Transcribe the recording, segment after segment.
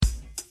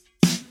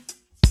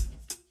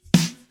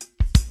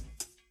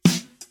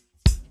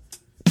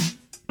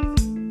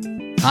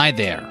Hi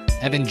there,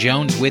 Evan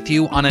Jones with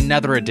you on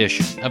another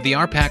edition of the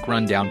RPAC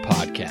Rundown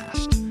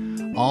Podcast.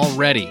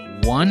 Already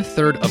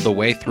 1/3 of the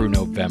way through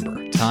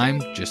November,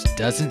 time just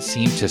doesn't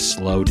seem to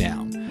slow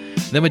down.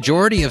 The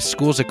majority of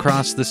schools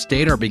across the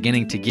state are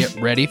beginning to get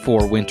ready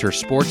for winter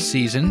sports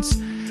seasons,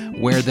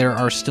 where there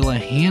are still a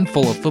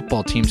handful of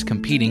football teams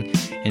competing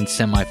in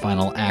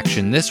semifinal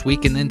action this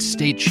week, and then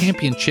state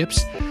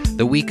championships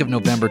the week of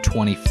November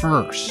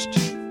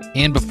 21st.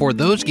 And before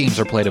those games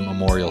are played at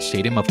Memorial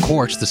Stadium, of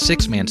course, the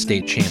six-man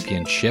state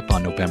championship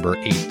on November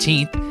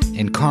 18th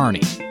in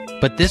Kearney.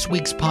 But this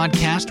week's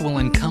podcast will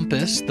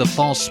encompass the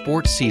fall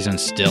sports season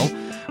still.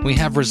 We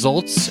have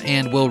results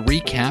and we'll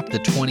recap the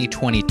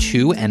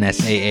 2022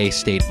 NSAA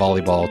State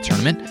Volleyball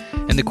Tournament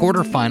and the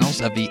quarterfinals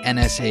of the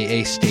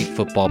NSAA State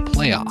Football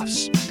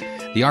Playoffs.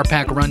 The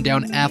RPAC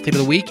Rundown Athlete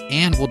of the Week,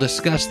 and we'll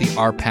discuss the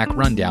RPAC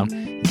Rundown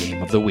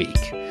Game of the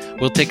Week.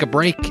 We'll take a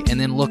break and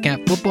then look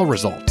at football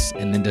results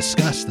and then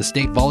discuss the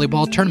state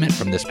volleyball tournament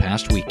from this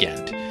past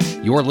weekend.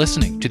 You're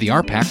listening to the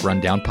RPAC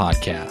Rundown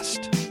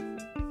Podcast.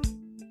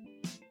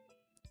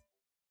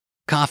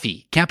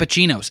 Coffee,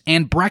 cappuccinos,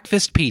 and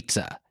breakfast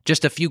pizza.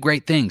 Just a few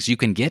great things you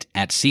can get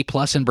at C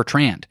Plus in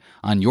Bertrand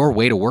on your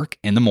way to work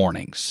in the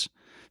mornings.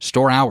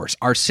 Store hours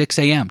are 6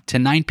 a.m. to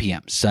 9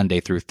 p.m. Sunday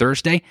through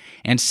Thursday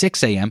and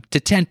 6 a.m. to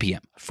 10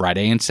 p.m.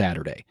 Friday and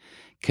Saturday.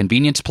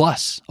 Convenience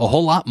plus, a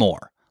whole lot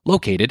more.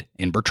 Located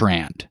in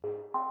Bertrand.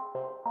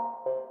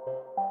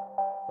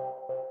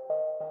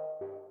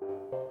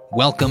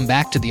 Welcome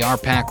back to the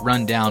RPAC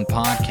Rundown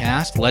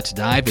Podcast. Let's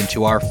dive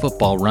into our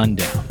football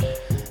rundown.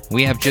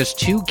 We have just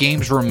 2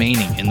 games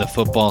remaining in the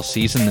football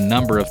season. The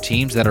number of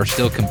teams that are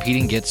still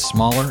competing gets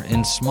smaller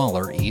and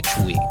smaller each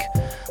week.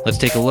 Let's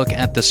take a look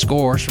at the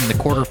scores from the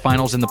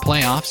quarterfinals and the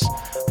playoffs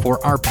for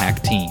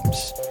RPAC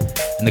teams.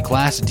 In the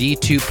Class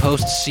D2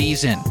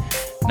 postseason,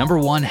 number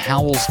 1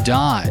 Howells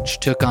Dodge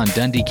took on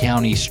Dundee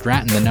County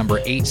Stratton, the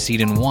number 8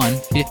 seed, and won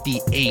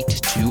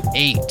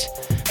 58-8.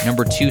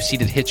 Number 2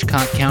 seeded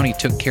Hitchcock County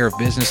took care of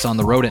business on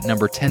the road at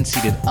number 10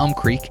 seeded Elm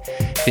Creek,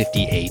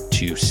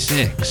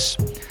 58-6.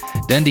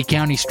 Dundee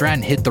County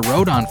Stratton hit the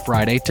road on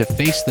Friday to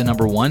face the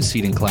number 1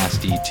 seed in Class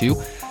D2,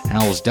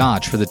 Howells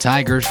Dodge. For the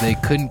Tigers, they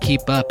couldn't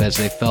keep up as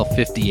they fell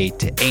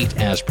 58-8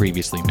 as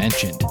previously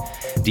mentioned.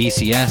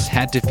 DCS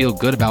had to feel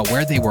good about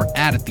where they were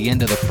at the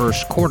end of the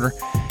first quarter,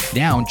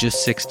 down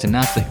just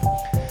 6-0.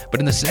 But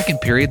in the second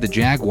period, the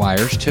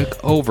Jaguars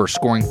took over,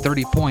 scoring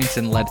 30 points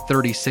and led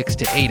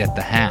 36-8 at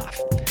the half.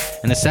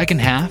 In the second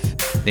half,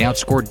 they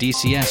outscored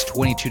DCS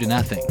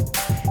 22-0.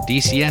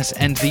 DCS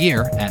ends the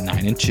year at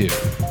 9-2.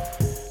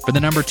 For the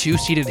number 2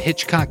 seeded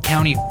Hitchcock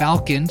County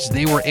Falcons,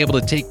 they were able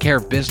to take care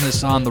of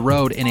business on the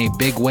road in a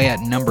big way at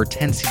number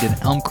 10 seeded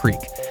Elm Creek.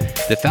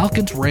 The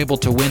Falcons were able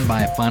to win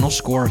by a final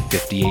score of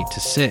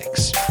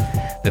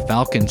 58-6. The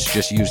Falcons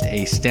just used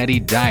a steady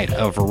diet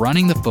of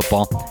running the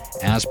football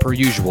as per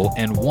usual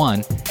and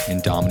won in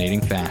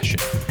dominating fashion.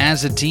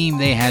 As a team,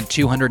 they had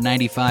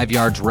 295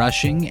 yards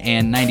rushing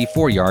and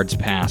 94 yards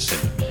passing.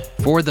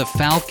 For the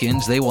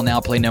Falcons, they will now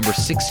play number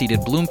 6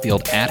 seeded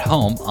Bloomfield at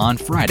home on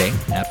Friday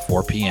at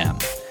 4 p.m.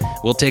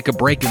 We'll take a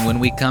break, and when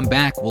we come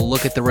back, we'll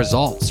look at the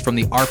results from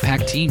the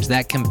RPAC teams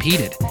that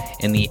competed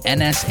in the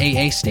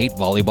NSAA State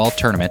Volleyball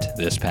Tournament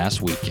this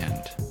past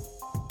weekend.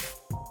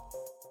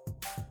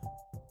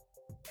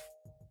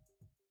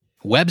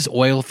 Webb's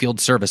Oil Field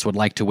Service would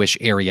like to wish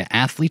area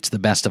athletes the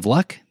best of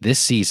luck this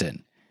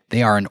season.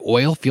 They are an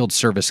oil field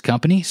service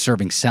company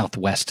serving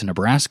southwest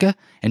Nebraska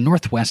and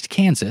northwest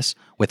Kansas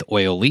with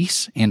oil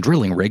lease and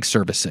drilling rig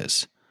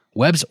services.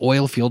 Webb's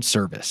Oil Field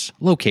Service,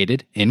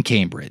 located in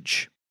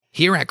Cambridge.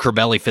 Here at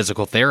Corbelli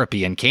Physical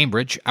Therapy in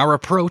Cambridge, our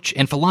approach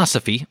and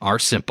philosophy are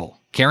simple.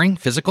 Caring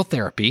physical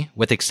therapy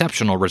with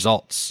exceptional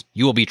results.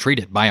 You will be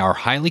treated by our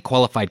highly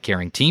qualified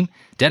caring team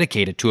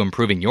dedicated to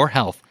improving your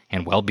health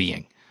and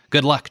well-being.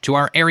 Good luck to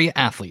our area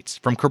athletes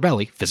from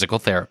Corbelli Physical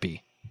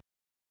Therapy.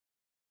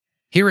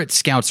 Here at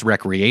Scouts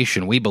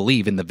Recreation, we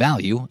believe in the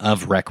value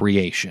of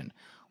recreation.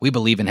 We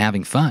believe in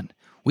having fun.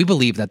 We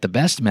believe that the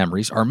best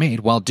memories are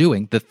made while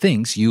doing the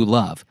things you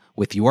love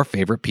with your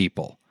favorite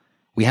people.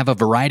 We have a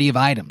variety of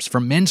items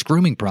from men's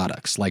grooming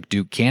products like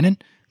Duke Cannon,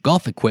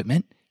 golf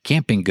equipment,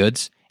 camping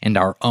goods, and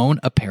our own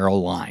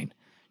apparel line.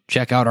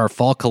 Check out our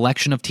fall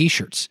collection of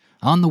t-shirts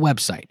on the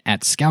website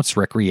at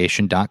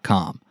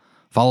scoutsrecreation.com.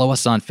 Follow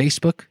us on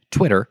Facebook,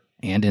 Twitter,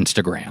 and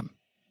Instagram.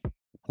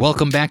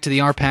 Welcome back to the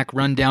RPAC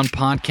Rundown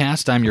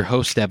Podcast. I'm your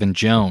host, Evan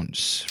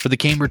Jones. For the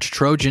Cambridge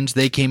Trojans,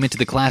 they came into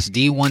the Class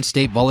D1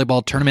 State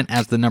Volleyball Tournament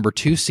as the number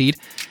 2 seed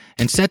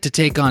and set to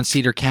take on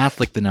Cedar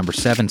Catholic, the number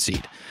 7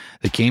 seed.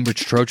 The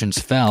Cambridge Trojans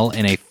fell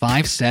in a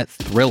 5-set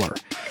thriller.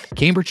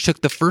 Cambridge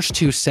took the first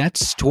 2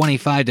 sets,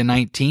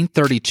 25-19,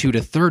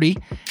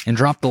 32-30, and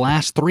dropped the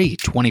last 3,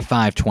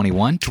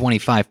 25-21,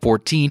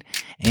 25-14,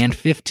 and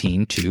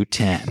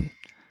 15-10.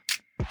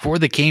 For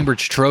the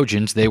Cambridge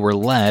Trojans, they were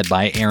led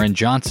by Erin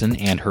Johnson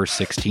and her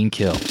 16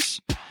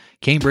 kills.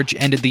 Cambridge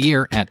ended the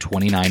year at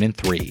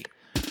 29-3.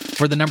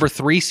 For the number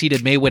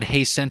 3-seeded Maywood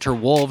Hayes Center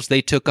Wolves,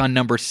 they took on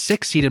number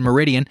 6-seeded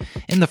Meridian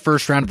in the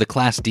first round of the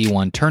Class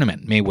D1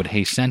 tournament. Maywood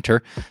Hayes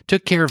Center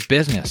took care of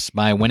business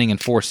by winning in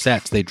 4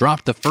 sets. They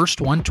dropped the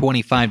first one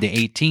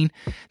 25-18,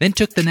 then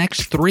took the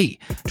next 3,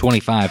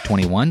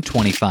 25-21,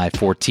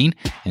 25-14,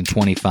 and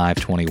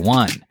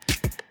 25-21.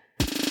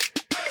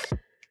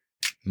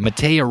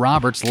 Matea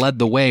Roberts led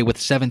the way with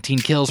 17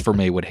 kills for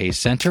Maywood Hayes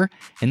Center,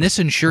 and this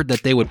ensured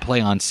that they would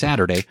play on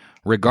Saturday,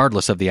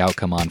 regardless of the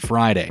outcome on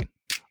Friday.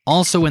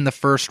 Also in the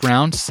first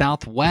round,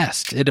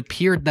 Southwest. It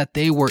appeared that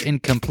they were in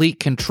complete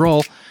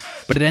control,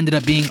 but it ended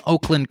up being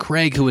Oakland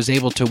Craig who was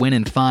able to win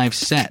in 5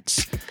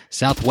 sets.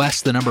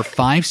 Southwest, the number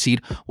 5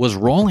 seed, was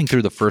rolling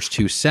through the first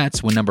 2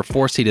 sets when number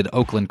 4 seeded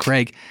Oakland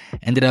Craig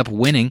ended up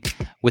winning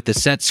with the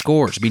set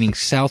scores, beating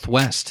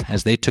Southwest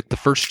as they took the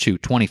first 2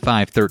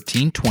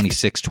 25-13,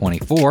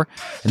 26-24,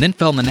 and then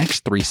fell in the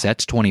next 3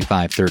 sets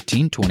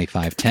 25-13,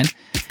 25-10,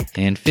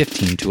 and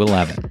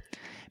 15-11.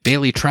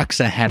 Bailey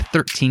Truxa had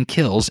 13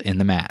 kills in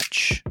the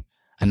match.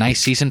 A nice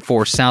season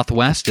for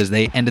Southwest as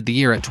they ended the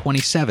year at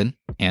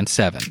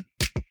 27-7.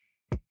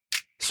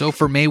 So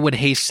for Maywood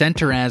Hayes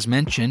Center, as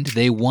mentioned,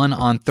 they won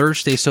on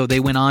Thursday, so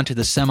they went on to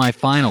the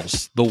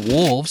semifinals. The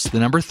Wolves, the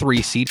number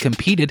 3 seed,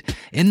 competed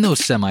in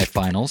those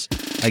semifinals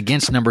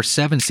against number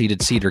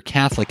 7-seeded Cedar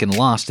Catholic and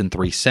lost in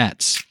 3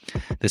 sets.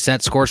 The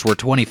set scores were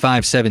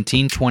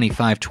 25-17,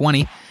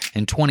 25-20,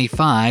 and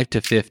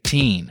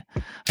 25-15.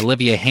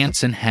 Olivia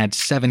Hansen had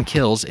 7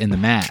 kills in the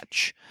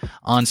match.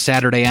 On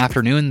Saturday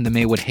afternoon, the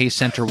Maywood Hayes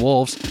Center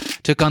Wolves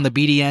took on the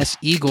BDS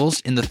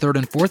Eagles in the 3rd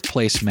and 4th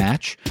place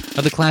match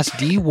of the Class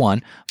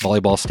D1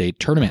 Volleyball State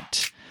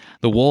Tournament.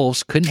 The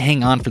Wolves couldn't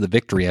hang on for the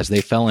victory as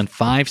they fell in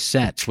 5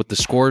 sets with the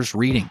scores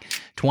reading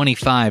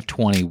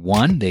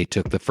 25-21. They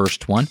took the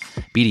first one.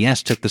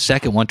 BDS took the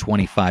second one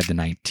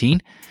 25-19.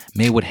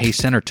 Maywood Hayes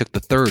Center took the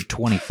third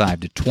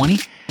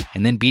 25-20.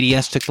 And then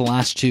BDS took the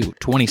last 2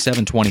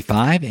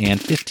 27-25 and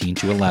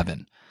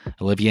 15-11.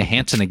 Olivia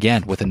Hansen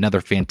again with another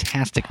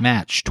fantastic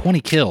match,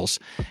 20 kills,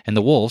 and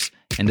the Wolves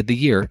ended the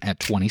year at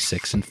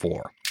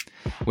 26-4.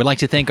 We'd like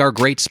to thank our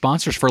great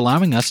sponsors for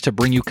allowing us to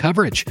bring you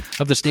coverage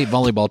of the state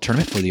volleyball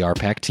tournament for the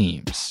RPAC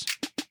teams.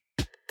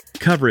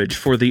 Coverage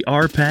for the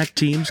RPAC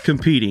teams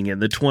competing in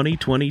the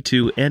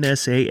 2022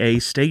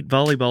 NSAA State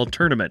Volleyball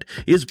Tournament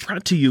is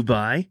brought to you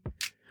by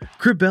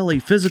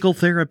Cribelli Physical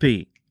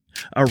Therapy,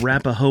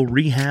 Arapahoe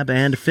Rehab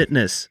and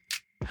Fitness,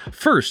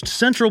 First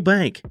Central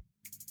Bank,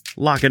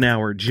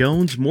 Lockenauer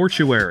Jones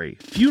Mortuary,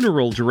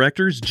 Funeral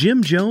Directors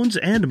Jim Jones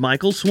and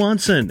Michael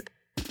Swanson,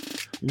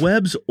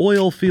 Webb's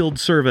Oilfield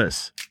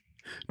Service,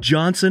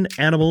 Johnson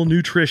Animal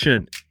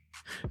Nutrition,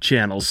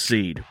 Channel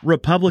Seed,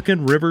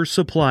 Republican River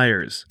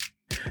Suppliers,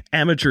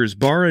 Amateurs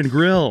Bar and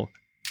Grill,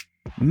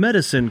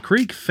 Medicine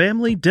Creek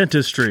Family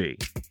Dentistry,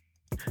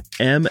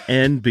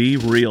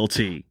 MNB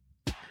Realty,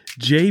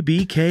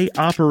 JBK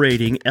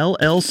Operating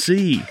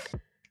LLC,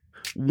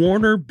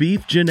 Warner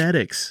Beef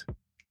Genetics,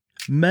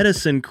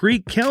 Medicine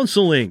Creek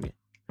Counseling,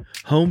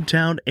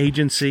 Hometown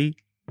Agency,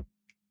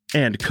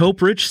 and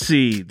Coprich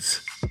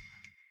Seeds.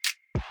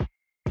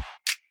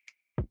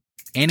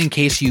 And in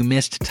case you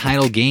missed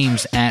title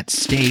games at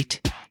state,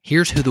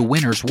 here's who the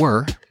winners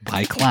were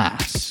by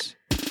class.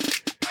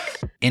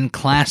 In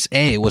Class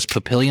A was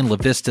Papillion La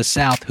Vista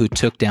South, who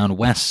took down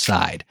West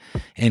Side.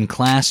 In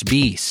Class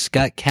B,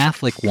 Scott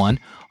Catholic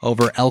won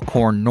over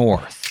Elkhorn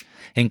North.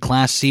 In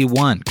Class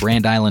C1,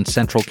 Grand Island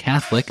Central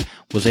Catholic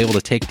was able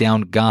to take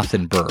down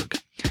Gothenburg.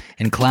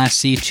 In Class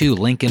C2,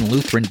 Lincoln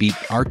Lutheran beat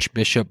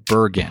Archbishop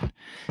Bergen.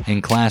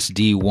 In Class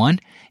D1,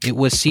 it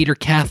was Cedar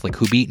Catholic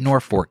who beat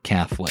Norfolk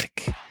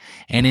Catholic.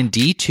 And in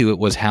D2, it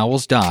was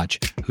Howells Dodge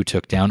who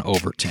took down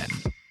Overton.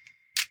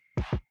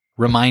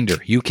 Reminder,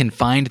 you can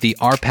find the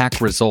RPAC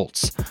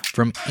results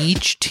from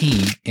each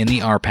team in the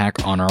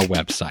RPAC on our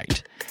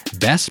website,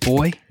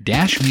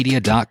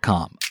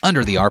 bestboy-media.com,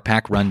 under the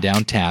RPAC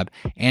Rundown tab,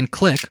 and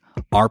click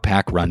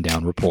RPAC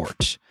Rundown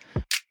Report.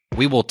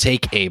 We will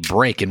take a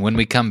break, and when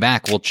we come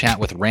back, we'll chat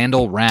with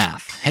Randall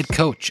Rath, head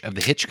coach of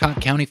the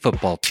Hitchcock County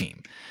football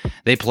team.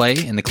 They play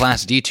in the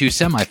Class D2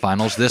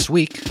 semifinals this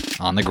week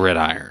on the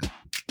gridiron.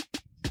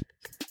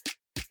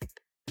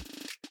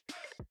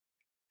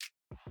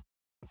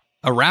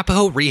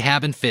 Arapahoe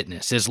Rehab and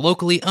Fitness is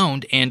locally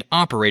owned and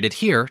operated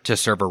here to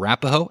serve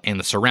Arapahoe and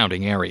the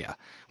surrounding area.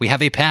 We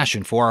have a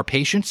passion for our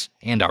patients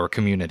and our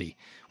community.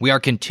 We are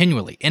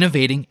continually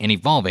innovating and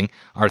evolving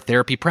our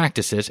therapy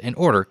practices in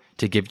order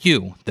to give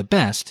you the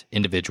best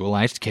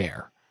individualized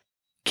care.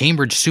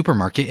 Cambridge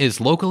Supermarket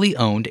is locally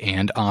owned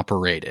and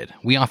operated.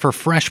 We offer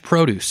fresh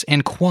produce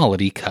and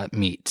quality cut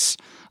meats,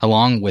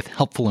 along with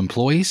helpful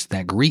employees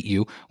that greet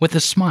you with a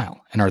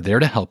smile and are there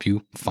to help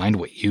you find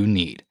what you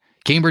need.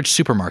 Cambridge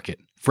Supermarket,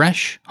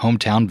 fresh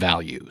hometown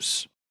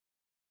values.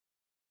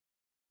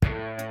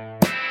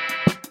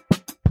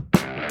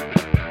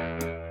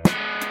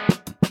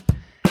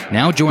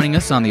 Now joining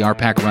us on the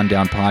RPAC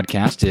Rundown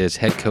Podcast is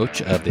head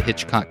coach of the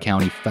Hitchcock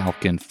County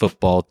Falcon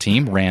football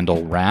team,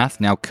 Randall Rath.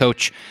 Now,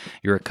 Coach,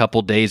 you're a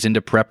couple days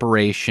into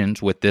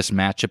preparations with this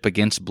matchup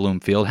against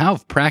Bloomfield. How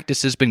have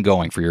practices been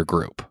going for your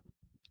group?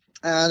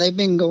 They've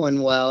been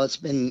going well. It's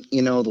been,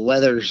 the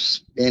weather's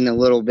been a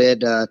little bit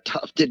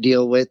tough to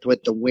deal with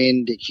the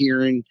wind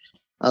here. And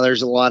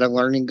there's a lot of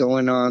learning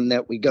going on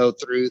that we go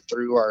through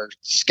our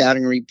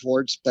scouting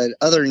reports. But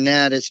other than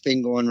that, it's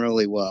been going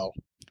really well.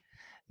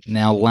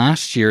 Now,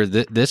 last year,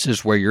 this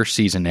is where your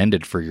season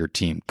ended for your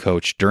team,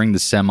 Coach. During the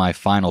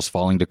semifinals,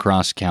 falling to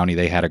Cross County,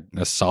 they had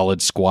a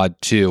solid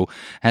squad, too.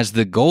 Has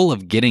the goal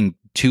of getting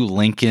to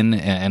Lincoln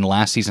and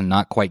last season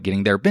not quite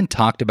getting there been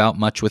talked about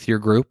much with your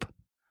group?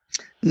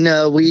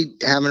 No, we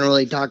haven't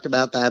really talked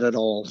about that at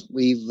all.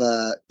 We've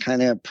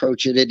kind of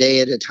approached it a day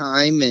at a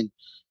time. And,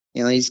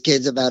 these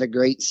kids have had a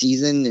great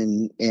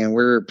season, and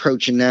we're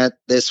approaching that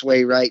this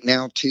way right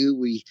now, too.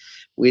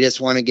 We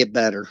just want to get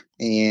better,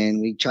 and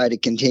we try to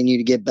continue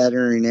to get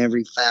better in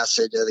every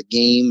facet of the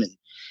game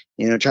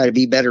and, try to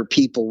be better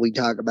people. We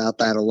talk about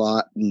that a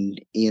lot. And,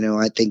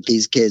 I think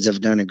these kids have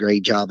done a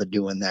great job of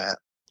doing that.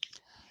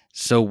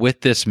 So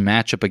with this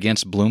matchup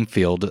against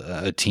Bloomfield,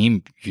 a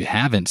team you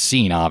haven't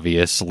seen,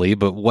 obviously,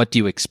 but what do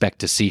you expect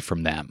to see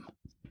from them?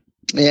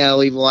 Yeah,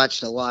 we've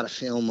watched a lot of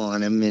film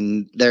on them,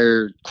 and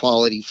they're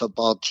quality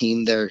football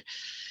team. They're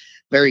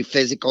very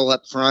physical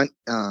up front,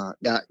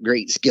 got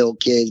great skill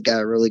kids, got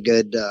a really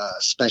good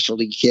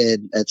specialty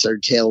kid. That's our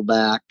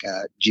tailback,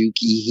 Juki.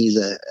 He's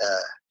a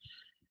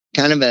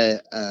kind of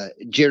a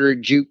jitter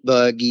juke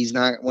bug. He's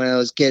not one of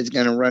those kids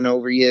going to run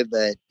over you,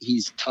 but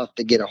he's tough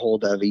to get a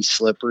hold of. He's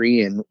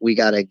slippery, and we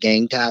got a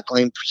gang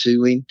tackling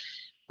pursuing.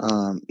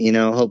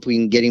 Hope we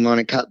can get him on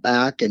a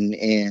cutback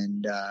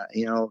and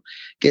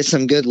get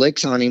some good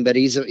licks on him. But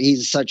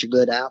he's such a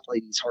good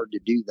athlete. He's hard to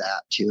do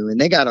that too. And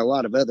they got a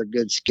lot of other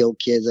good skill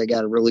kids. They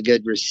got a really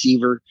good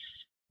receiver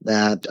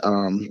that,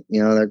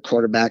 their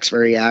quarterback's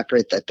very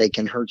accurate, that they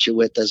can hurt you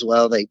with as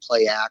well. They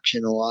play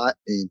action a lot.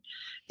 And,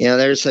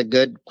 there's a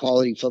good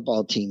quality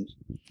football team.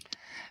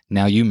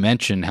 Now, you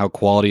mentioned how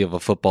quality of a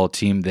football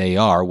team they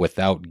are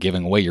without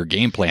giving away your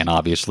game plan,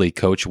 obviously.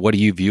 Coach, what do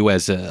you view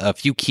as a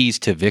few keys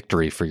to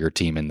victory for your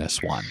team in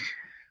this one?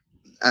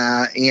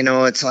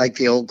 It's like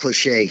the old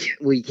cliche.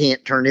 We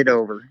can't turn it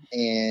over,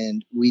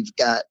 and we've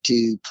got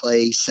to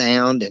play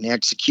sound and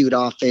execute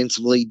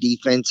offensively,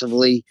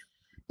 defensively.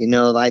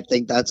 I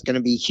think that's going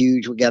to be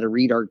huge. We got to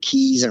read our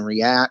keys and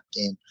react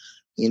and,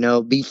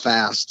 be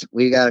fast.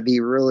 We got to be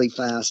really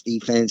fast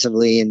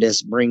defensively and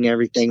just bring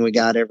everything we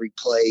got every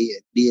play,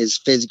 be as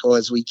physical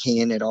as we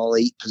can at all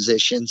 8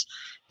 positions.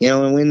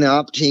 And when the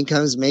opportunity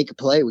comes to make a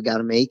play, we got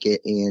to make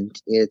it. And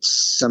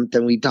it's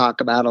something we talk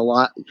about a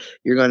lot.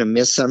 You're going to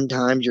miss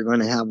sometimes. You're going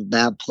to have a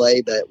bad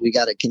play, but we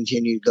got to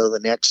continue to go the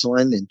next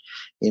one and,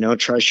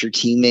 trust your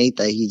teammate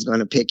that he's going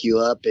to pick you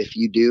up if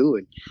you do.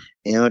 And,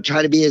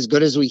 try to be as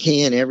good as we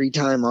can every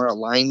time. Our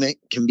alignment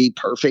can be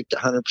perfect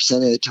 100%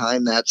 of the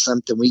time. That's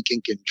something we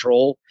can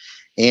control,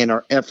 and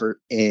our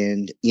effort.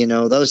 And,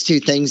 those two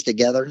things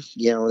together,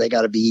 they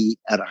got to be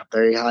at a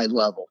very high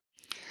level.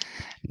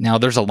 Now,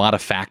 there's a lot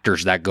of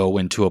factors that go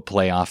into a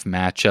playoff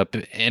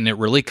matchup, and it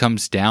really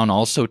comes down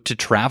also to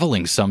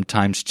traveling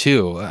sometimes,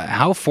 too.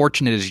 How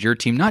fortunate is your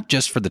team, not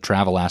just for the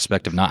travel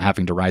aspect of not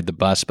having to ride the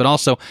bus, but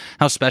also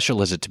how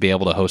special is it to be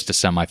able to host a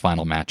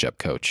semifinal matchup,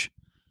 Coach?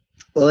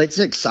 Well, it's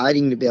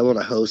exciting to be able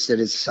to host it.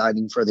 It's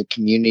exciting for the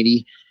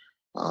community.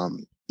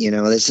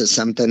 This is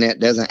something that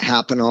doesn't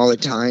happen all the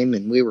time,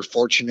 and we were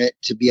fortunate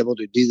to be able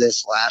to do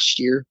this last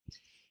year.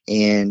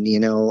 And,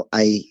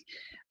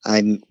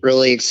 I'm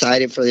really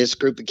excited for this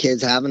group of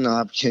kids having the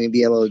opportunity to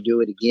be able to do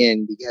it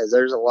again, because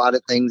there's a lot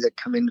of things that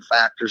come into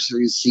factors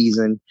through the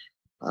season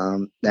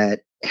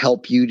that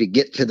help you to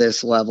get to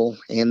this level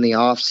and the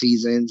off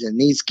seasons. And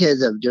these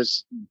kids have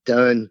just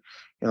done,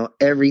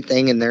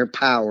 everything in their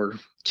power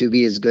to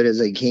be as good as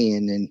they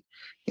can. And,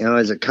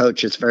 as a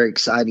coach, it's very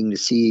exciting to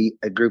see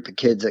a group of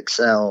kids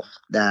excel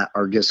that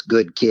are just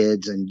good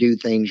kids and do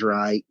things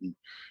right and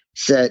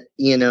set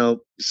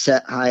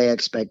high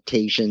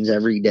expectations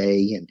every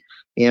day. And,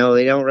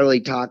 they don't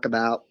really talk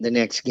about the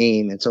next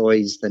game. It's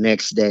always the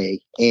next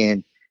day.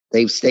 And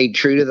they've stayed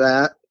true to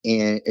that.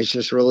 And it's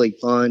just really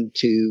fun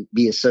to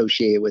be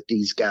associated with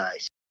these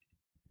guys.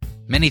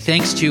 Many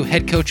thanks to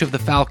head coach of the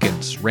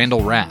Falcons,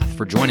 Randall Rath,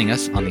 for joining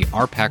us on the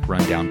RPAC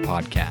Rundown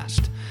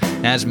Podcast.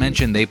 As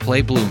mentioned, they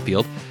play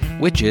Bloomfield,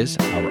 which is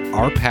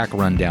our RPAC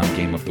Rundown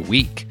game of the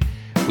week.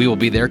 We will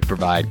be there to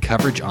provide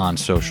coverage on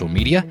social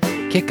media.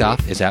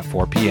 Kickoff is at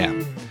 4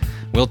 p.m.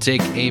 We'll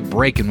take a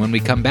break, and when we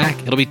come back,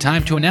 it'll be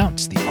time to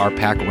announce the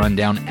RPAC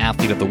Rundown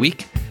Athlete of the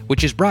Week,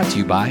 which is brought to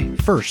you by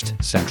First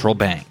Central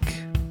Bank.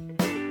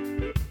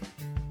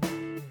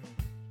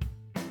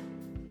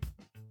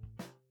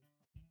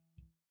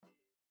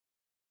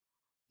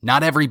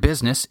 Not every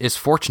business is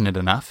fortunate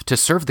enough to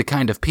serve the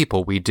kind of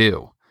people we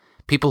do.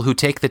 People who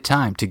take the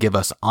time to give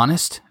us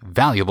honest,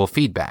 valuable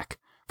feedback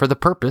for the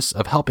purpose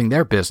of helping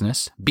their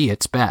business be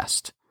its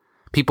best.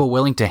 People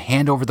willing to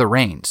hand over the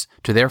reins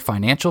to their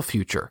financial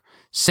future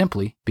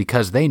simply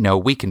because they know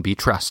we can be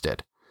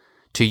trusted.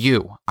 To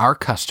you, our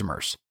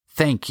customers,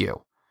 thank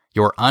you.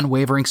 Your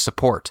unwavering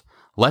support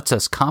lets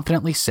us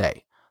confidently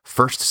say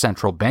First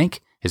Central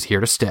Bank is here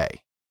to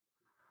stay.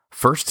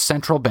 First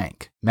Central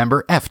Bank,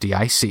 member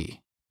FDIC.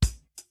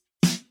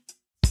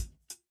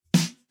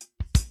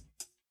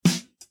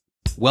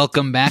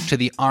 Welcome back to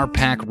the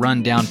RPAC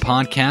Rundown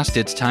Podcast.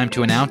 It's time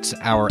to announce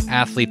our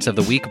Athletes of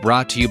the Week,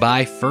 brought to you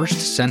by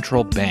First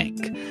Central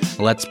Bank.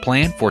 Let's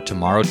plan for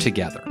tomorrow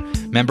together.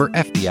 Member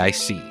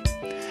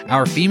FDIC.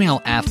 Our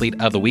female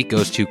Athlete of the Week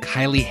goes to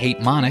Kylie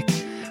Haight-Monick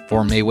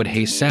for Maywood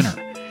Hayes Center.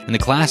 In the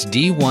Class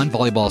D1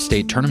 Volleyball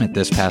State Tournament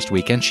this past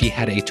weekend, she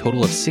had a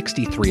total of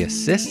 63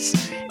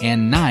 assists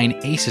and 9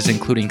 aces,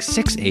 including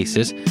 6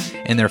 aces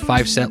in their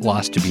 5-set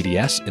loss to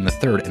BDS in the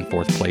 3rd and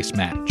 4th place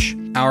match.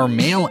 Our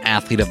male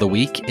Athlete of the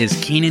Week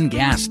is Keenan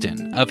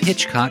Gaston of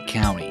Hitchcock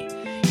County.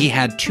 He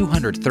had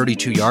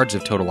 232 yards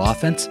of total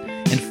offense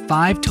and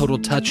 5 total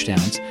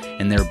touchdowns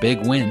in their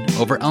big win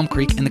over Elm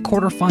Creek in the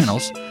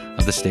quarterfinals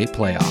of the state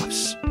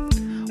playoffs.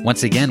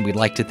 Once again, we'd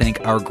like to thank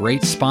our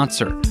great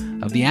sponsor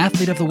of the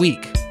Athlete of the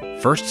Week,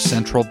 First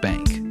Central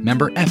Bank,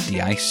 member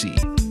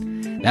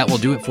FDIC. That will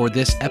do it for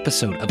this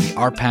episode of the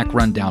RPAC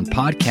Rundown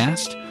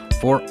Podcast.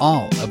 For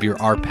all of your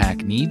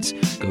RPAC needs,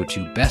 go to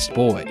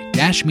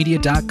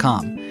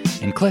bestboy-media.com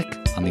and click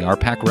on the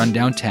RPAC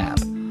Rundown tab.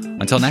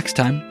 Until next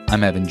time,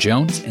 I'm Evan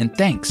Jones, and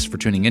thanks for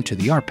tuning into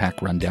the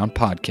RPAC Rundown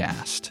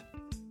Podcast.